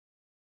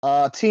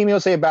Team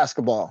USA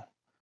basketball.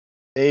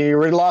 They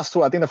already lost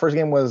to. I think the first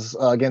game was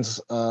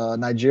against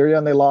Nigeria,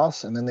 and they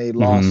lost, and then they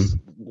lost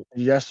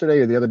yesterday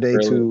or the other day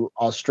to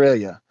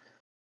Australia.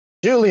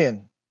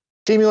 Julian,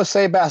 Team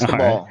USA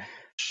basketball. Right.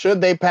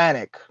 Should they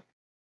panic?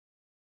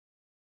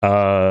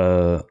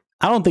 I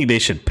don't think they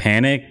should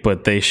panic,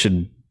 but they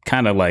should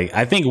kind of like.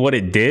 I think what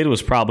it did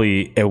was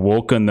probably it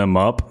woken them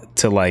up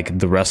to like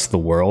the rest of the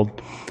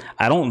world.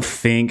 I don't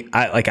think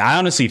I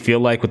honestly feel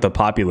like with the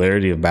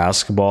popularity of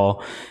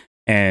basketball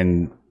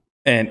and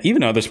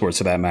even other sports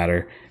for that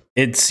matter,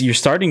 you're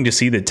starting to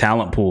see the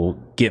talent pool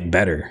get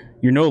better.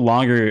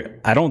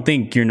 I don't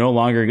think you're no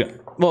longer,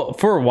 well,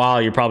 for a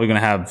while, you're probably going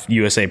to have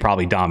USA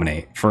probably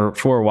dominate for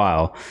a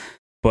while,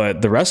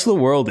 but the rest of the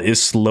world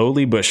is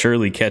slowly but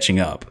surely catching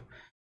up.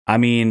 I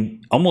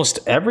mean, almost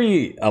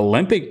every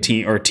Olympic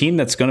team or team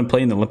that's going to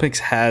play in the Olympics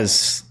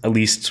has at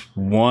least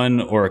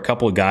one or a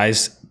couple of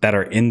guys that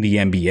are in the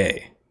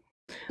NBA.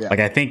 Yeah.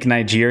 Like I think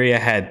Nigeria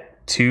had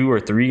 2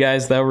 or 3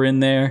 guys that were in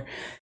there.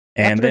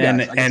 And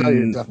then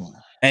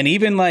and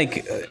even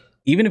like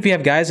even if you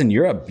have guys in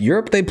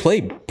Europe they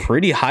play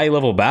pretty high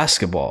level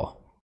basketball.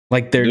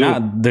 Like they're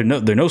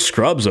no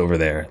scrubs over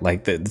there.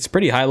 Like it's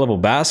pretty high level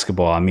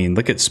basketball. I mean,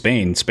 look at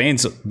Spain.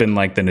 Spain's been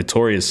like the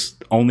notorious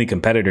only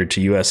competitor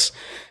to US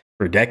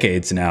for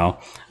decades now.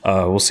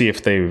 We'll see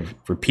if they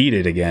repeat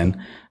it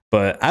again.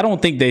 But I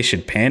don't think they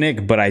should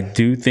panic. But I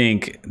do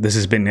think this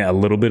has been a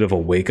little bit of a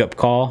wake up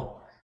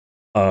call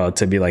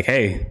to be like,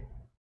 hey,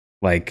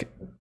 like.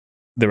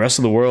 The rest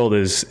of the world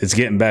is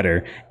getting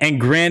better.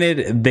 And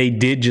granted, they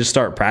did just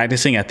start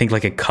practicing, I think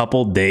like a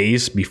couple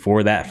days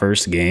before that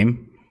first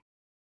game.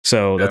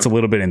 So that's a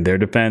little bit in their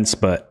defense.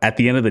 But at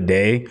the end of the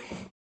day,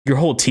 your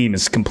whole team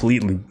is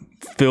completely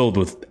filled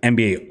with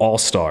NBA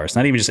All-Stars.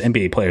 Not even just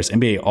NBA players,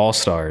 NBA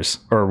All-Stars,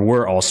 or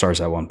were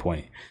All-Stars at one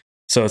point.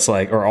 So it's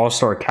like, or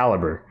All-Star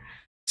caliber.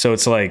 So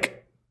it's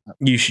like,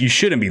 you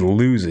shouldn't be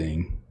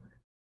losing.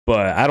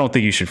 But I don't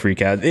think you should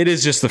freak out. It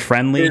is just the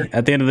friendly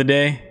at the end of the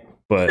day.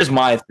 But Here's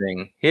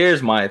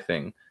my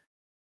thing.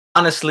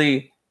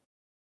 Honestly,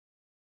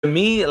 to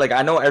me, like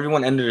I know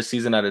everyone ended the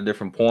season at a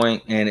different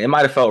point, and it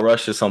might have felt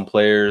rushed to some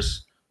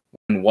players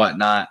and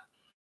whatnot.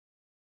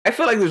 I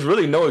feel like there's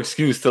really no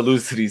excuse to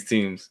lose to these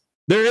teams.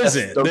 There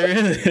isn't.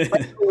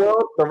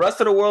 The rest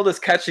of the world is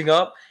catching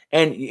up,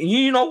 and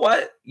you know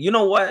what?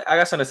 I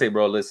got something to say,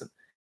 bro. Listen,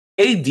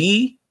 AD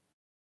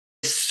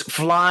is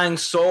flying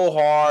so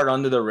hard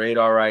under the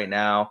radar right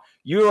now.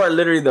 You are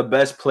literally the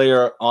best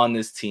player on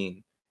this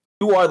team.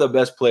 You are the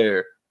best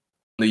player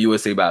on the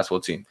USA basketball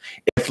team.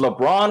 If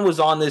LeBron was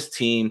on this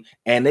team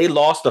and they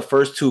lost the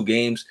first 2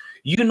 games,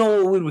 you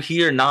know what we would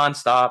hear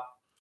nonstop?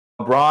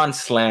 LeBron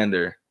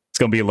slander. It's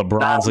going to be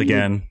LeBron's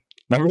again.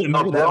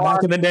 Remember that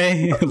back in the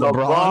day?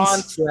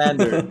 LeBron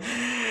slander.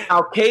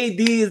 Now,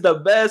 KD is the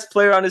best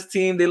player on this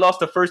team. They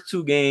lost the first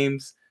 2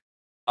 games.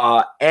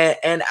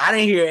 And I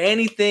didn't hear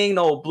anything,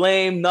 no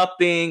blame,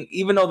 nothing,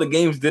 even though the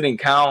games didn't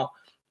count.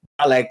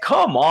 Like,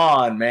 come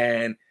on,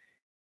 man.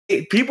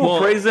 People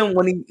praise him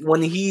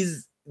when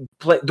he's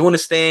doing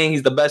his thing.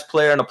 He's the best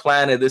player on the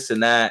planet. This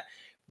and that.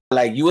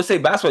 Like USA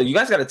basketball, you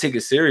guys got to take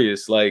it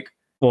serious. Like,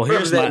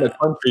 here's the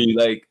country.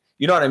 Like,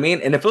 you know what I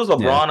mean? And if it was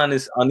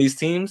LeBron on these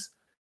teams,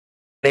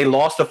 they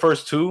lost the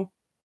first 2.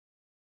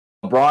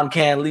 LeBron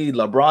can't lead.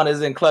 LeBron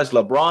isn't clutch.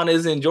 LeBron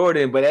isn't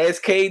Jordan. But it's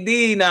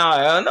KD now.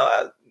 I don't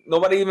know.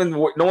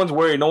 No one's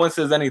worried. No one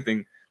says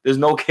anything. There's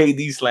no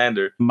KD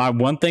slander. My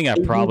one thing I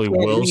probably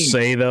will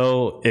say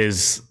though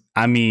is,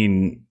 I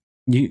mean.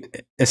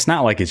 It's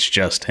not like it's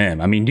just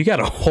him. I mean, you got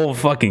a whole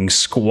fucking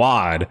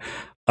squad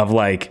of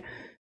like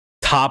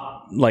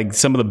top, like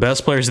some of the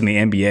best players in the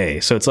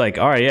NBA. So it's like,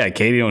 all right, yeah,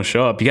 KD don't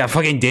show up. You got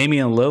fucking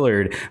Damian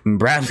Lillard and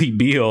Bradley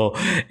Beal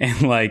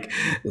and like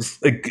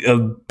a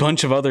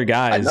bunch of other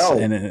guys.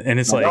 And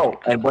it's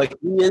but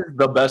he is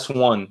the best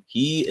one.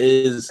 He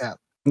is on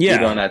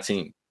that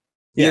team.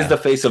 He is the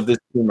face of this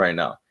team right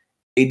now.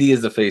 AD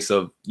is the face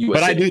of USA.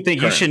 But I do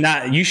think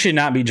you should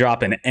not be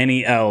dropping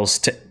any L's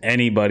to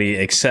anybody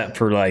except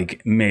for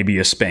like maybe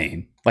a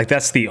Spain. Like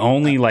that's the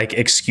only like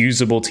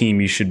excusable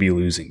team you should be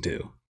losing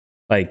to.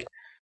 Like,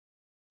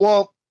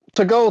 well,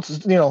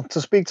 to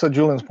speak to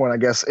Julian's point, I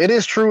guess it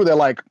is true that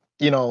like,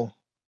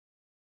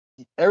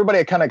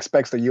 everybody kind of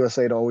expects the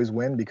USA to always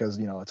win because,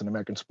 it's an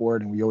American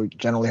sport and we always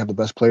generally have the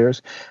best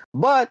players.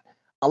 But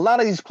a lot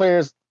of these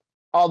players,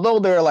 although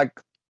they're like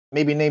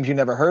maybe names you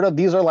never heard of,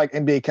 these are like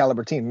NBA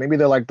caliber teams. Maybe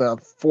they're like the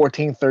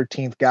 14th,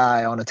 13th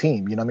guy on a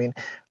team. You know what I mean?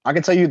 I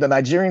can tell you the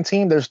Nigerian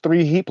team, there's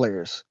 3 Heat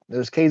players.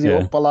 There's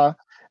KZ Opala,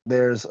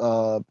 there's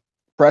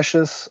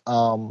Precious,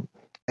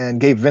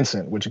 and Gabe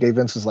Vincent, which Gabe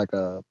Vincent's like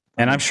a...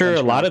 And I'm sure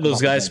a lot of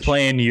those guys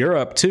play in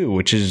Europe too,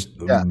 which is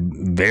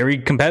very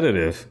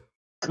competitive.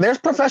 There's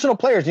professional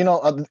players,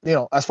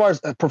 as far as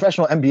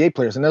professional NBA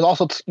players. And there's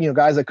also,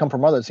 guys that come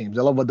from other teams.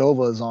 Ella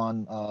Vadova is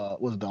on,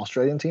 was it the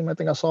Australian team, I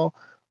think I saw?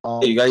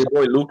 You got your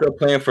boy Luka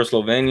playing for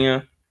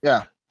Slovenia.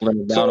 Yeah.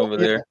 Down over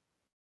there.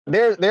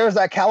 There's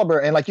that caliber.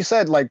 And like you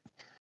said, like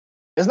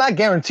it's not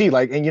guaranteed.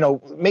 Like, and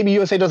maybe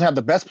USA doesn't have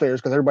the best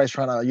players because everybody's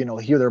trying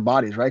to heal their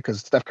bodies, right? Because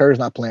Steph Curry's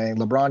not playing.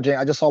 LeBron James.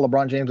 I just saw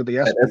LeBron James with the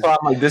That's why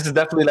I'm like, this is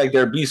definitely like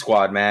their B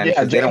squad, man.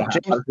 Yeah, they don't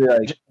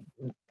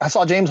I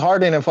saw James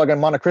Harden in fucking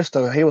Monte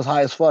Cristo. He was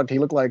high as fuck. He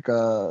looked like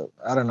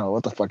I don't know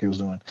what the fuck he was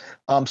doing.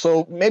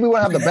 So maybe we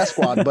don't have the best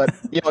squad, but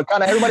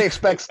kind of everybody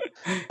expects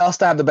us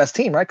to have the best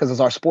team, right? Because it's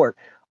our sport.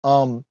 They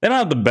don't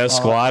have the best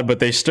squad, but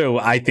they still,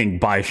 I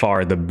think, by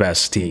far the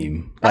best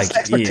team. That's the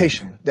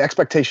expectation. Yeah. The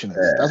expectation is.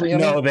 That's what you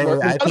mean?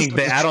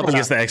 I don't think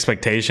it's the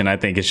expectation. I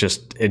think it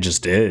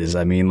just is.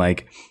 I mean,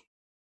 like,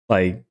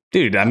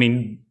 dude. I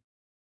mean,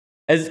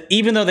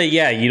 even though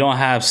you don't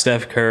have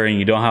Steph Curry and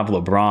you don't have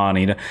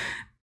LeBron,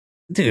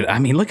 dude. I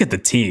mean, look at the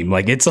team.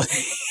 Like, it's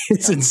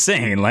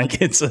insane. Like,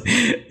 it's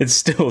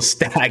still a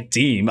stacked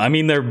team. I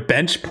mean, their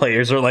bench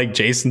players are like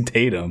Jason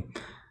Tatum.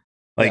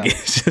 Like,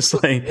 it's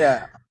just like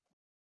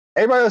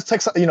everybody else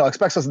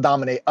expects us to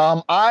dominate.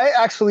 I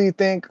actually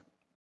think,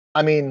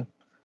 I mean,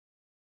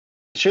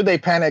 should they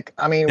panic?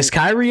 I mean, is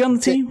Kyrie on the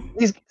team?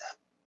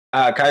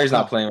 Kyrie's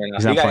not playing right now.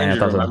 He's not playing.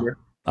 Injured, remember?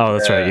 Oh,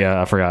 that's right.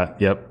 Yeah, I forgot.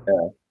 Yep.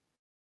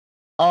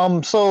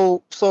 Yeah.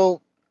 So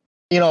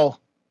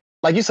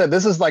like you said,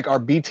 this is like our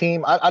B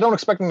team. I don't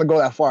expect them to go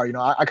that far.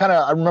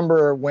 I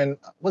remember when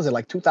was it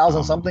like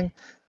 2000 something?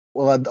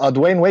 Well, a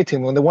Dwayne Wade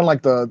team when they won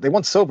they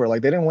won silver.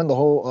 Like they didn't win the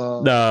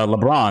whole. The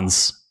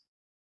LeBrons.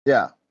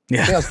 Yeah.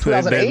 Yeah, it was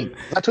 2008.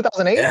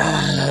 2008.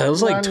 It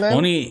was like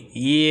 20.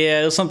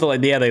 Yeah, it was something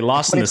like they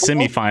lost in the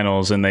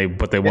semifinals and they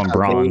won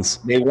bronze.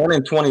 They won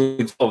in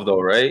 2012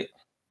 though, right?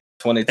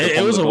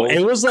 2012.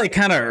 It was like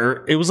kind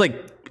of. It was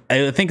like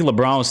I think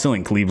LeBron was still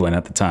in Cleveland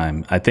at the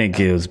time. I think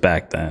it was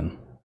back then.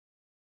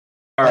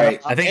 All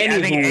right. I think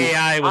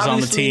AI was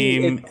on the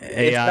team.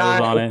 AI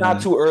was on it. It's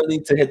not too early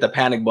to hit the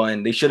panic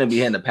button. They shouldn't be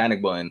hitting the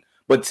panic button.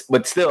 But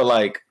still,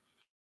 like,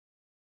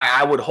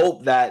 I would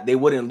hope that they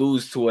wouldn't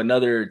lose to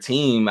another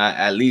team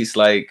at least.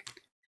 Like,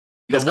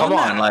 because come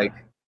on, like.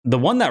 The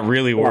one that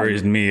really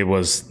worries me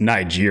was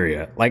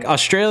Nigeria. Like,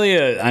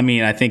 Australia, I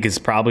mean, I think is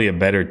probably a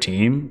better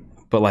team.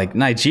 But, like,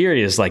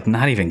 Nigeria is, like,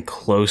 not even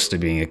close to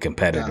being a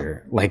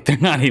competitor. Yeah. Like, they're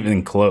not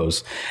even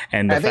close.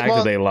 And the fact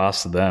that they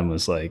lost to them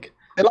was, like...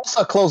 They lost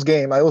a close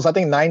game. It was, I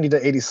think,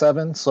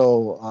 90-87.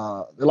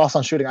 So, they lost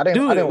on shooting. I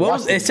didn't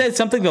watch it. Said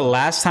something the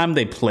last time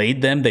they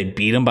played them, they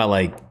beat them by,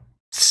 like,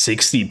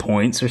 60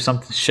 points or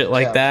something shit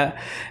like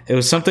that. It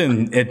was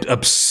something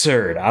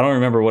absurd. I don't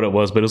remember what it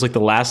was, but it was, like,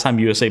 the last time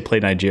USA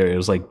played Nigeria. It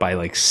was, like, by,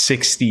 like,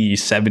 60,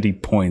 70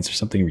 points or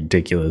something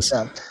ridiculous.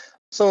 Yeah.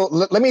 So,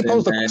 let me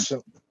pose the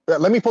question.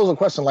 Let me pose a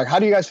question. Like, how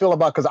do you guys feel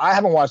about? Because I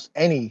haven't watched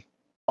any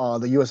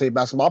the USA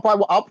basketball.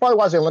 I'll probably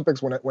watch the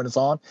Olympics when it's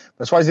on.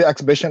 But as far as the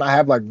exhibition, I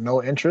have like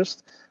no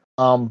interest.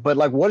 But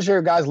like, what is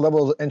your guys'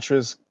 level of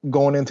interest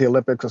going into the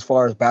Olympics as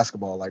far as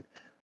basketball? Like,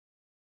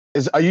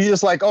 are you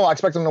just like, oh, I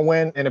expect them to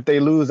win, and if they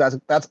lose,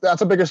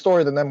 that's a bigger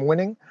story than them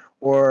winning?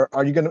 Or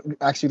are you gonna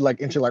actually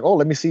like interested, like, oh,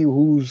 let me see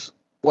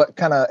what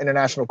kind of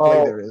international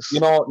play there is?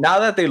 Now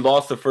that they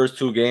lost the first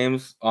two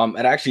games,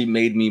 it actually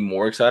made me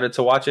more excited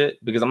to watch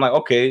it because I'm like,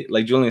 okay,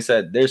 like Julian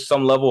said, there's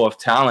some level of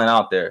talent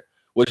out there,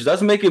 which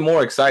does make it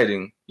more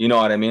exciting. You know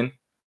what I mean?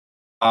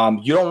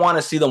 You don't want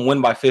to see them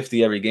win by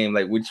 50 every game,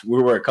 like which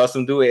we were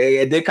accustomed to.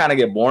 It did kind of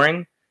get boring,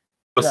 in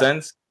a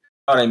sense.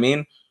 You know what I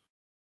mean?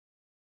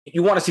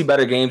 You want to see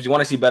better games. You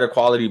want to see better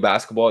quality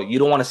basketball. You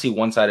don't want to see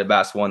one-sided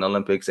basketball in the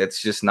Olympics. It's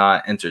just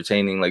not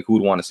entertaining. Like, who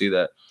would want to see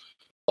that?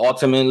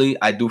 Ultimately,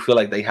 I do feel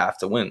like they have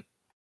to win.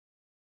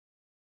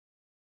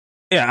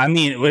 Yeah, I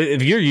mean,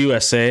 if you're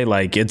USA,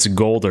 like, it's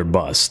gold or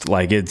bust.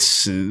 Like,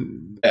 it's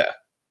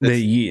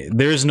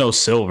there's no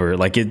silver.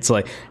 Like, it's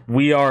like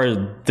we are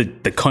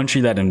the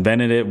country that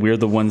invented it. We're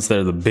the ones that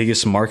are the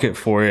biggest market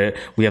for it.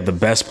 We have the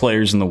best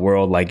players in the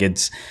world. Like,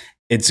 it's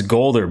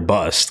gold or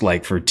bust.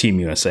 Like, for Team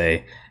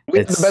USA, we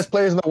have the best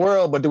players in the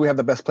world, but do we have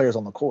the best players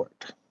on the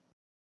court?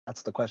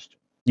 That's the question.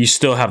 You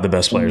still have the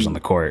best players on the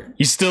court.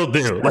 You still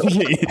do. Like,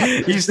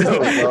 you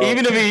still,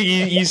 even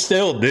if you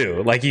still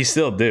do. Like, you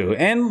still do.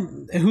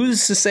 And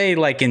who's to say,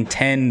 like, in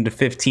 10 to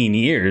 15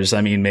 years,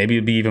 I mean, maybe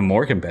it'd be even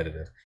more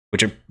competitive,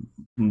 which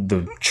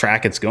the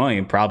track it's going,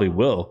 it probably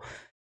will.